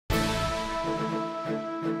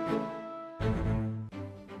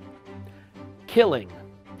Killing.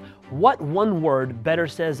 What one word better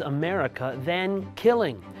says America than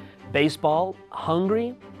killing? Baseball?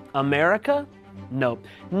 Hungry? America? Nope,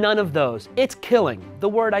 none of those. It's killing, the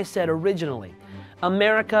word I said originally.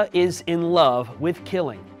 America is in love with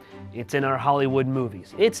killing. It's in our Hollywood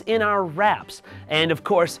movies. It's in our raps. And of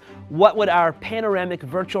course, what would our panoramic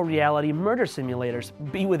virtual reality murder simulators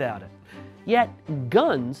be without it? Yet,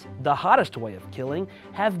 guns, the hottest way of killing,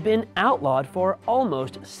 have been outlawed for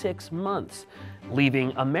almost 6 months,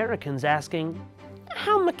 leaving Americans asking,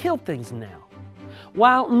 how am I kill things now?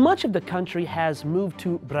 While much of the country has moved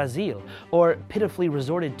to Brazil, or pitifully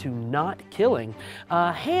resorted to not killing,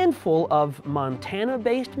 a handful of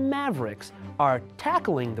Montana-based mavericks are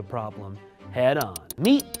tackling the problem head-on.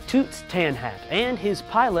 Meet Toots Tanhat and his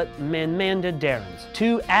pilot Manmanda Darrens,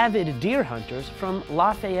 2 avid deer hunters from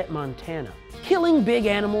Lafayette, Montana. Killing big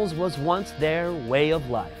animals was once their way of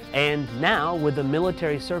life, and now with a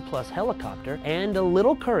military surplus helicopter and a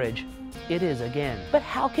little courage, it is again. But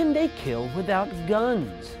how can they kill without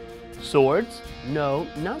guns? Swords? No,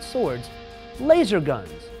 not swords. Laser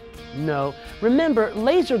guns? No. Remember,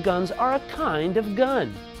 laser guns are a kind of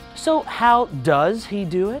gun. So how does he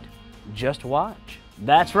do it? Just watch.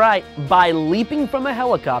 That's right, by leaping from a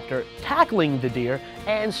helicopter, tackling the deer,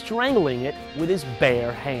 and strangling it with his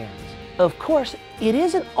bare hands. Of course, it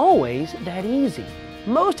isn't always that easy.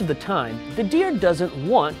 Most of the time, the deer doesn't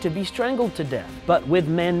want to be strangled to death. But with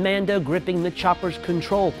Manmanda gripping the chopper's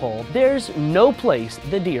control pole, there's no place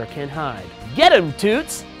the deer can hide. Get him,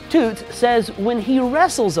 Toots! Toots says when he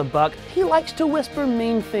wrestles a buck, he likes to whisper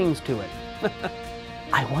mean things to it.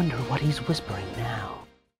 I wonder what he's whispering now.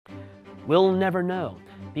 We'll never know,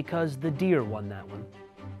 because the deer won that one.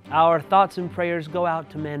 Our thoughts and prayers go out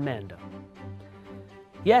to Manmanda.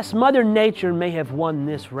 Yes, Mother Nature may have won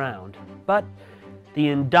this round, but the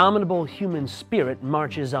indomitable human spirit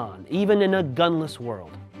marches on, even in a gunless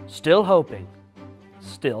world. Still hoping,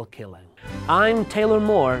 still killing. I'm Taylor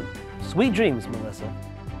Moore. Sweet dreams, Melissa.